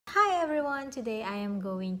everyone, today I am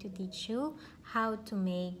going to teach you how to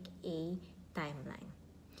make a timeline.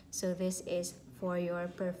 So this is for your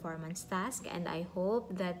performance task, and I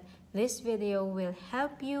hope that this video will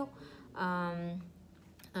help you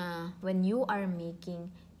when you are making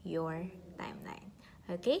your timeline.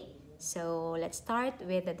 Okay, so let's start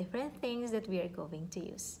with the different things that we are going to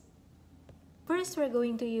use. First, we're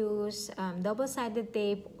going to use double-sided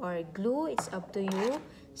tape or glue. It's up to you.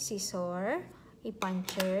 Scissor, a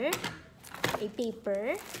puncher, a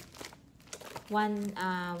paper, one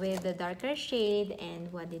with the darker shade and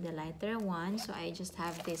one with the lighter one. So I just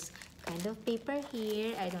have this kind of paper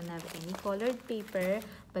here. I don't have any colored paper,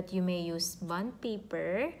 but you may use bond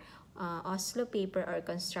paper, Oslo paper, or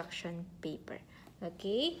construction paper.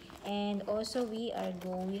 Okay, and also we are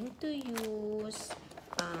going to use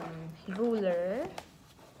ruler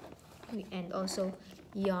and also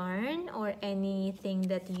yarn or anything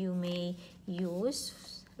that you may use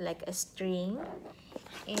like a string,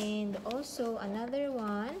 and also another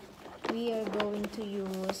one we are going to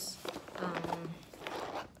use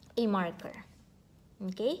a marker.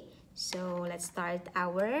 Okay, so let's start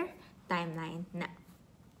our timeline now.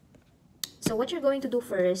 So what you're going to do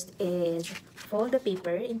first is fold the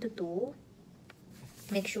paper into two.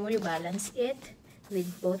 Make sure you balance it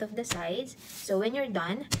with both of the sides. So when you're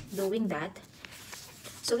done doing that,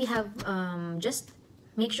 so we have just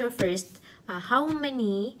make sure first how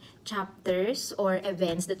many chapters or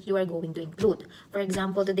events that you are going to include. For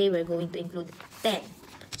example, today we're going to include 10.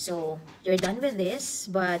 So you're done with this,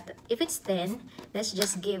 but if it's 10, let's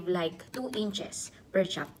just give like 2 inches per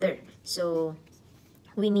chapter. So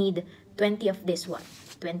we need 20 of this one,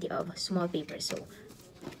 20 of small paper. So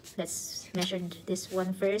let's measure this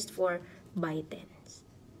one first for by 10s.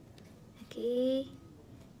 Okay,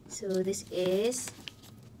 so this is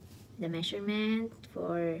the measurement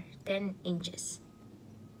for 10 inches.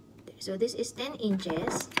 So this is 10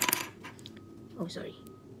 inches. Oh, sorry.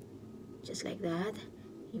 Just like that.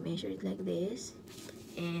 You measure it like this.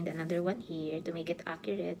 And another one here to make it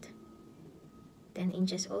accurate. 10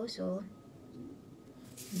 inches also.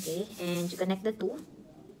 Okay, and you connect the two.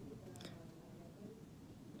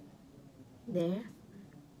 There.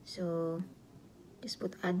 So just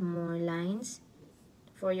add more lines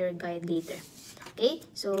for your guide later. Okay,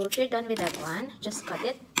 so if you're done with that one, just cut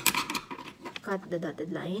it. Cut the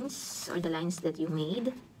dotted lines or the lines that you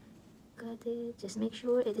made. Cut it. Just make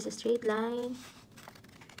sure it is a straight line.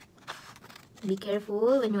 Be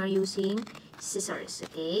careful when you are using scissors,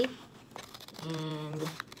 okay? And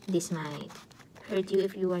this might hurt you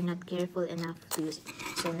if you are not careful enough to use it.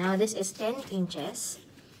 So now this is 10 inches.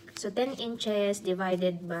 So 10 inches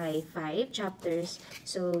divided by 5 chapters.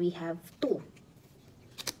 So we have 2.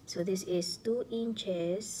 So this is 2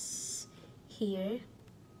 inches here.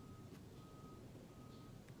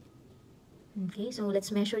 Okay, so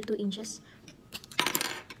let's measure 2 inches.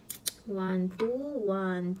 1, 2,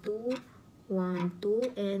 1, 2, 1,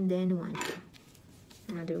 2, and then 1, 2.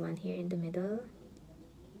 Another one here in the middle.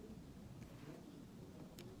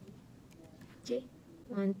 Okay,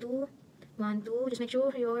 1, 2, 1, 2. Just make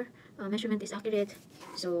sure your measurement is accurate.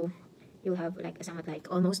 So you'll have like a somewhat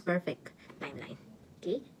like almost perfect timeline.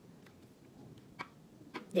 Okay.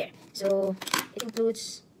 There. So it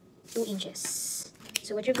includes 2 inches.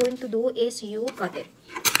 So what you're going to do is you cut it.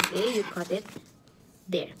 Okay, you cut it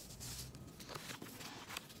there.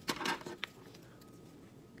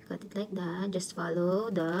 Cut it like that. Just follow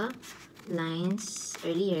the lines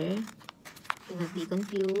earlier. Do not be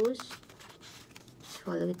confused. Just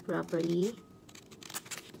follow it properly.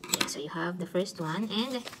 Okay, so you have the first one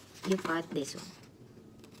and you cut this one.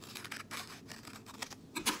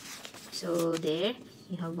 So there.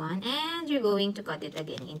 You have one, and you're going to cut it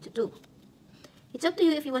again into 2. It's up to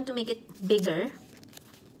you if you want to make it bigger,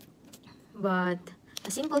 but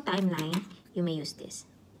a simple timeline, you may use this.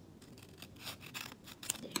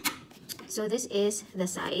 There. So this is the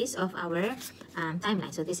size of our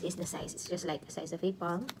timeline. So this is the size. It's just like the size of a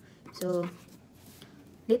palm. So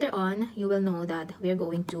later on, you will know that we're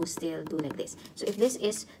going to still do like this. So if this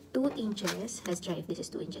is 2 inches, let's try if this is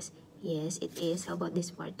 2 inches. Yes, it is. How about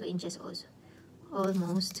this part? 2 inches also.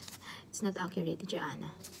 Almost. It's not accurate, Cher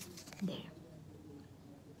Anna. There.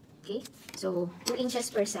 Okay, so 2 inches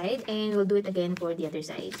per side, and we'll do it again for the other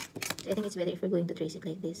side. So I think it's better if we're going to trace it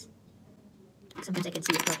like this. Sometimes I can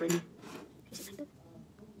see it properly. Trace it like that.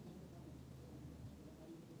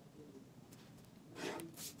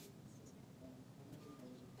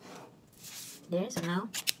 There, so now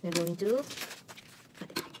we're going to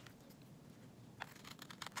cut it.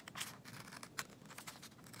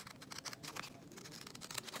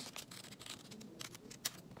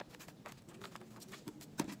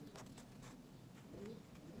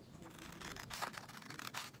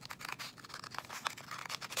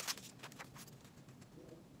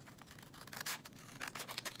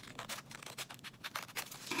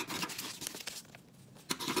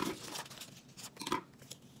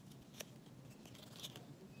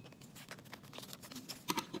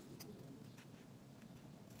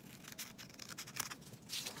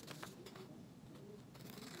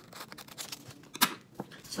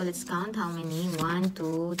 So let's count how many. 1,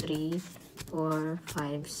 2, 3, 4,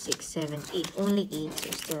 5, 6, 7, 8. Only 8,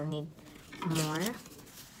 so still need more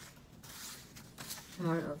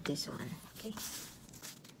of this one. Okay.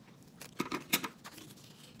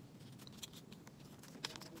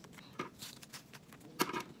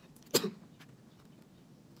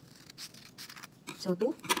 So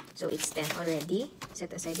 2. So it's 10 already.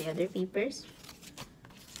 Set aside the other papers.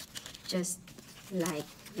 Just like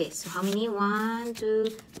this. So how many? 1, 2,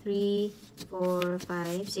 3, 4,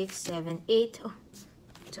 5, 6, 7, 8. Oh,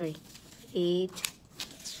 sorry. 8.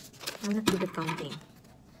 I'm not good at counting.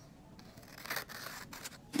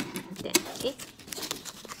 10. Okay.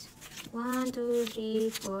 1, 2, 3,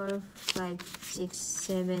 4, 5, 6,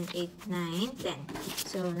 7, 8, 9, 10.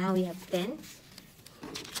 So now we have 10.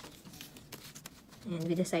 And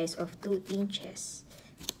with the size of 2 inches.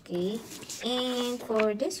 Okay. And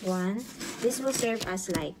for this one, this will serve as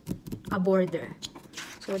like a border.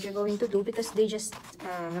 So what you're going to do, because they just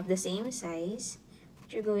have the same size,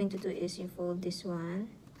 what you're going to do is you fold this one.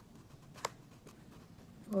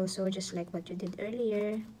 Also, just like what you did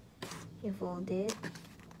earlier, you fold it.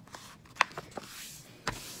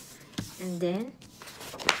 And then,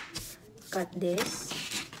 cut this.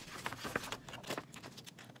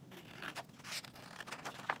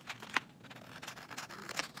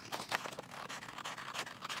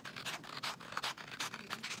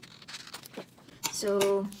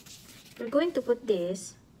 So, we're going to put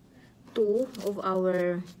this, 2 of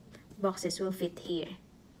our boxes will fit here.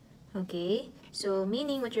 Okay? So,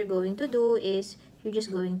 meaning what you're going to do is, you're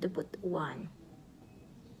just going to put 1.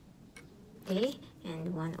 Okay?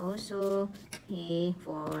 And 1 also. Okay,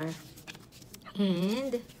 4.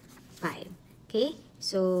 And 5. Okay?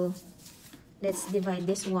 So, let's divide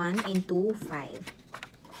this one into 5.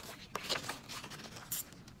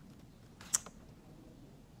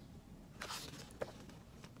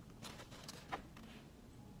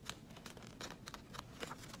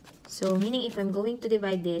 So, meaning if I'm going to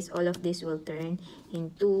divide this, all of this will turn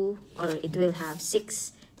into, or it will have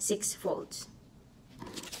 6 folds.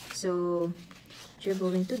 So, what you're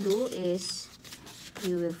going to do is,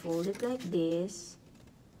 you will fold it like this,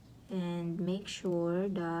 and make sure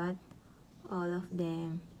that all of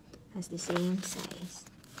them has the same size.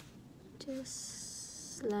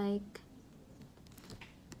 Just like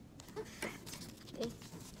that. Okay?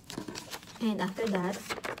 And after that,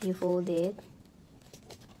 you fold it.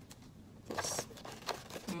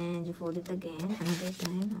 And you fold it again another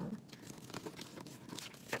time.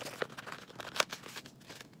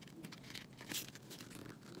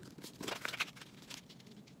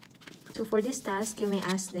 So for this task, you may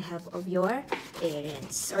ask the help of your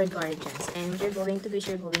parents or guardians. And what you're going to do is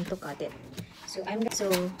you're going to cut it. So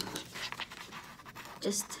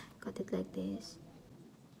just cut it like this.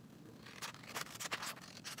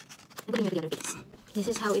 I'm putting the other piece. This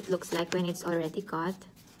is how it looks like when it's already cut.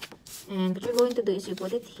 And what you're going to do is you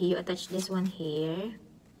put it here, you attach this one here.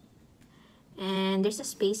 And there's a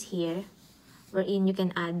space here wherein you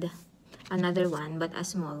can add another one, but a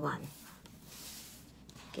small one.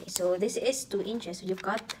 Okay, so this is 2 inches. So you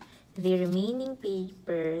cut the remaining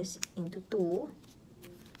papers into 2.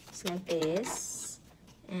 Just like this.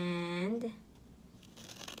 And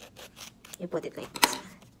you put it like this.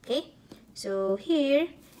 Okay, so here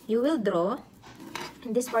you will draw.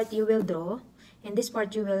 In this part you will draw. In this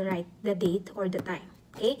part you will write the date or the time.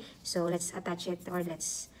 Okay, so let's attach it, or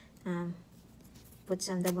let's put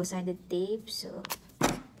some double-sided tape so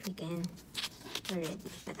we can already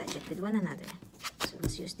attach it with one another. So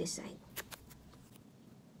let's use this side.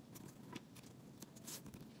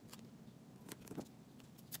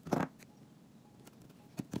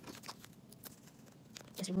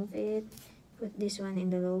 Just remove it. Put this one in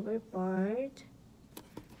the lower part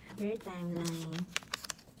of your timeline.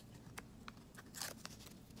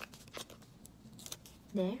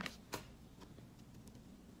 There.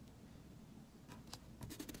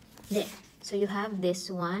 There. So you have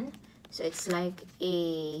this one. So it's like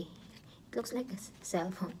it looks like a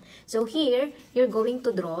cell phone. So here, you're going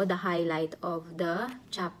to draw the highlight of the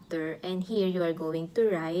chapter. And here, you are going to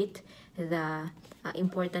write the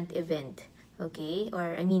important event. Okay?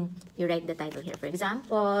 Or, I mean, you write the title here. For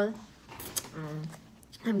example,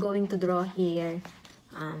 I'm going to draw here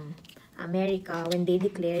America when they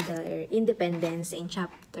declared their independence in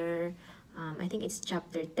chapter, I think it's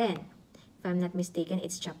chapter 10. If I'm not mistaken,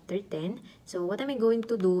 it's chapter 10. So what am I going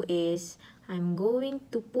to do is, I'm going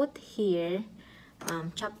to put here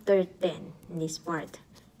chapter 10 in this part.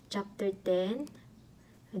 Chapter 10,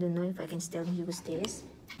 I don't know if I can still use this.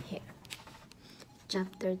 Here.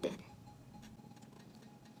 Chapter 10.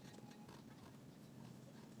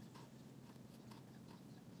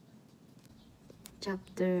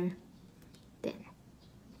 chapter 10.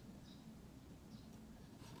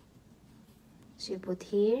 So you put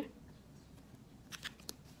here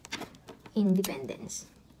independence.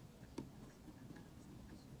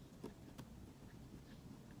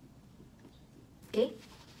 Okay,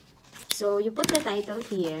 so you put the title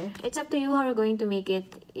here. It's up to you how you're going to make it,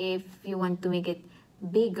 if you want to make it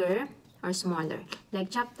bigger or smaller,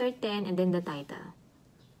 like chapter 10 and then the title.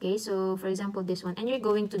 Okay, so for example this one, and you're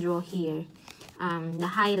going to draw here the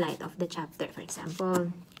highlight of the chapter. For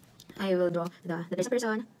example, I will draw there's a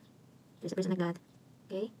person like that.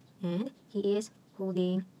 Okay, and he is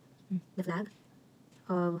holding the flag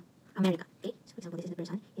of America. Okay, so for example this is the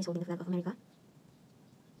person, he's holding the flag of America.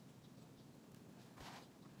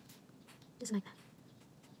 Just like that.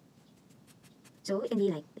 So it can be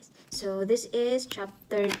like this. So this is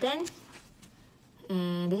chapter 10,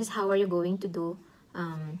 and this is how are you going to do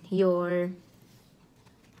your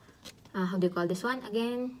how do you call this one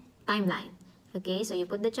again, timeline. Okay, so you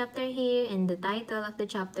put the chapter here and the title of the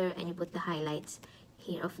chapter, and you put the highlights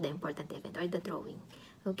here of the important event or the drawing.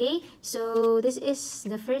 Okay, so this is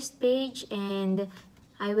the first page, and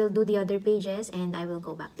I will do the other pages and I will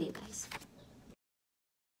go back to you guys.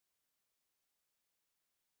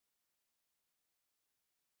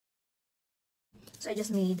 So I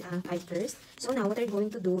just made 5 first. So now what you're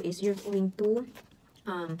going to do is you're going to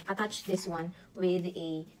attach this one with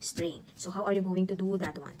a string. So how are you going to do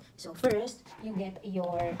that one? So first, you get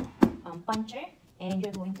your puncher, and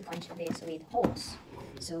you're going to punch this with holes.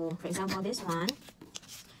 So for example, this one,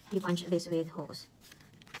 you punch this with holes.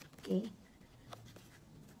 Okay.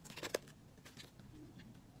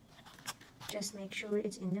 Just make sure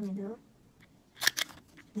it's in the middle.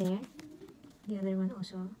 There. The other one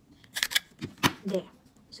also. There.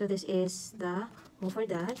 So this is the hole for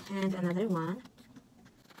that, and another one.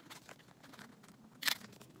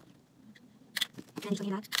 And show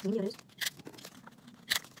me that. The others.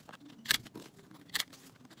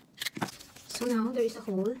 So now there is a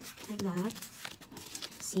hole like that.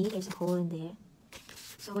 See, there's a hole in there.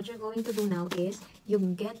 So what you're going to do now is you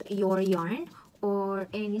get your yarn or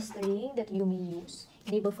any string that you may use,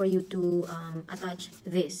 able for you to attach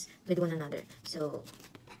this with one another. So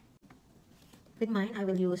with mine, I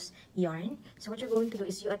will use yarn. So what you're going to do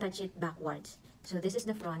is you attach it backwards. So this is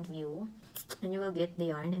the front view, and you will get the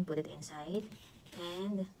yarn and put it inside,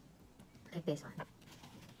 and like this one.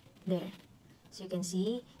 There. So you can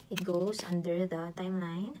see it goes under the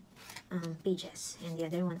timeline pages, and the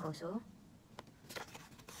other one also.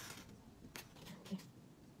 Okay.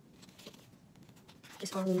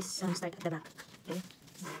 Just always start at the back. Okay.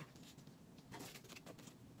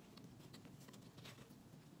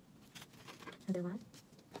 Another one.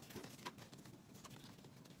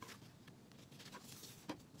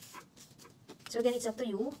 So again, it's up to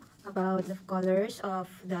you about the colors of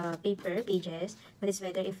the paper pages, but it's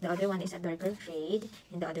better if the other one is a darker shade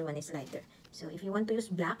and the other one is lighter. So if you want to use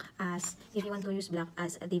black as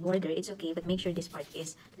the border, it's okay, but make sure this part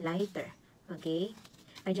is lighter. Okay,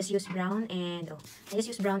 I just use brown and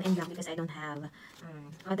black because I don't have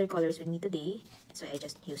other colors with me today, so I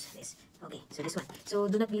just use this. Okay, so this one. So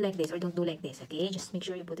do not be like this, or don't do like this. Okay, just make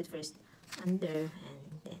sure you put it first under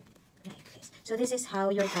and then like this. So this is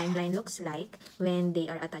how your timeline looks like when they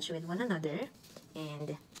are attached with one another,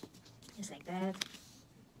 and just like that.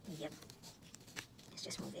 Yep. Let's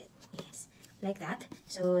just move it. Yes, like that.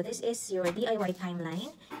 So this is your DIY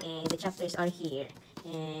timeline, and the chapters are here.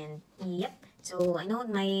 And yep. So I know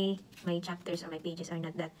my chapters or my pages are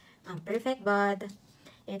not that perfect, but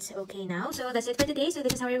it's okay now. So that's it for today. So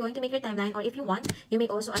this is how you're going to make your timeline, or if you want, you may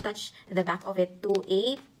also attach the back of it to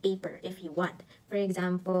a paper if you want. For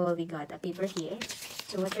example, we got a paper here.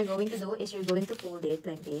 So what you're going to do is you're going to fold it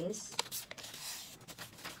like this,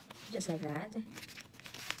 just like that,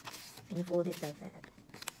 and you fold it like that.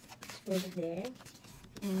 Just fold it there,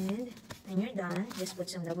 and when you're done, just put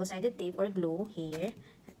some double-sided tape or glue here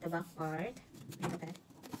at the back part, like that,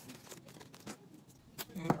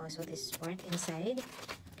 and also this part inside.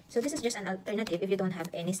 So this is just an alternative if you don't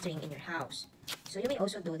have any string in your house. So you may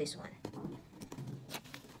also do this one.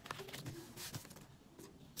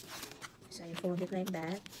 So you fold it like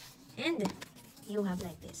that, and you have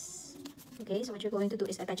like this. Okay, so what you're going to do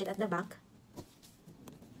is attach it at the back,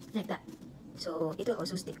 like that. So it will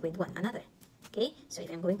also stick with one another. Okay, so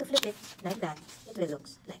if I'm going to flip it like that, it will look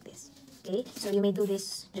like this. Okay, so you may do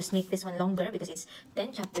this, just make this one longer because it's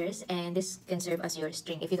 10 chapters, and this can serve as your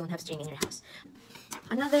string if you don't have string in your house.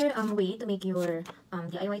 Another way to make your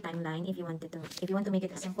DIY timeline, if you want to make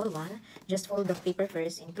it a simple one, just fold the paper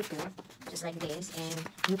first into two, just like this, and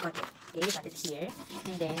you cut it. Okay, you cut it here,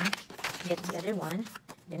 and then get the other one,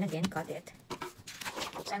 then again cut it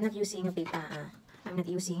So I'm not using a paper. I'm not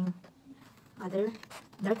using other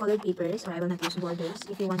dark colored papers, or I will not use borders.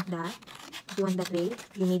 If you want that way,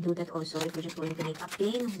 you may do that also if you're just going to make a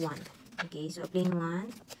plain one. Okay, so a plain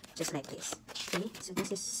one, just like this. Okay, so this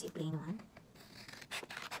is a plain one.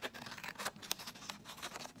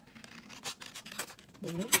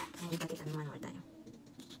 There, and cut it on one more time.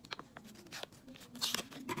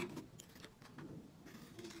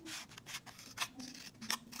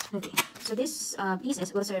 Okay, so these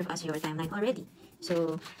pieces will serve as your timeline already.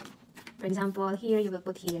 So, for example, here you will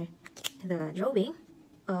put here the drawing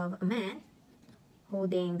of a man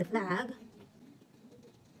holding the flag.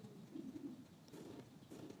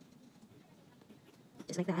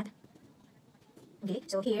 Just like that. Okay,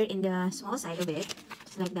 so here in the small side of it,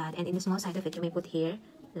 just like that, and in the small side of it, you may put here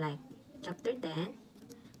like chapter 10,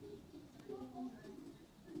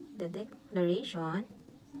 the Declaration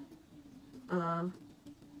of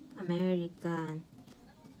American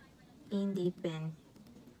Independence,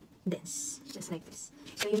 just like this.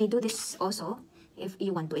 So you may do this also if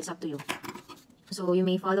you want to, it's up to you. So you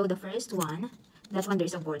may follow the first one, that one there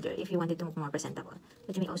is a border if you want it to look more presentable.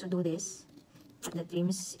 But you may also do this at the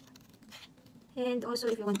trims. And also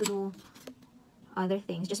if you want to do other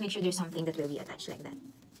things, just make sure there's something that will be attached like that.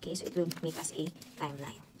 Okay, so it will make us a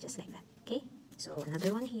timeline, just like that. Okay, so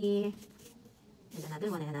another one here, and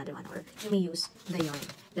another one, and another one. Or you may use the yarn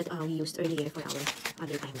that we used earlier for our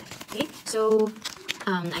other timeline. Okay, so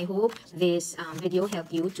I hope this video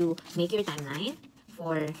helped you to make your timeline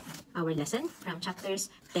for our lesson from chapters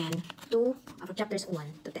 10 to from chapters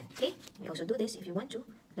 1 to 10. Okay, you may also do this if you want to,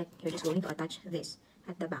 like you're just going to attach this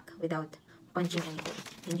at the back without punching anything,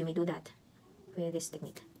 and you may do that with this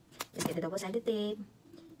technique. Just get the double-sided tape,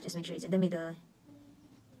 just make sure it's in the middle.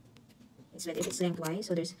 It's better if it's lengthwise,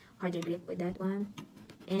 so there's harder grip with that one,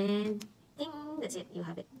 and ding, that's it, you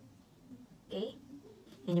have it. Okay,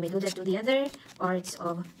 and you may do that to the other parts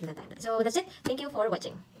of the timeline. So that's it. Thank you for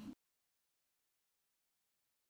watching.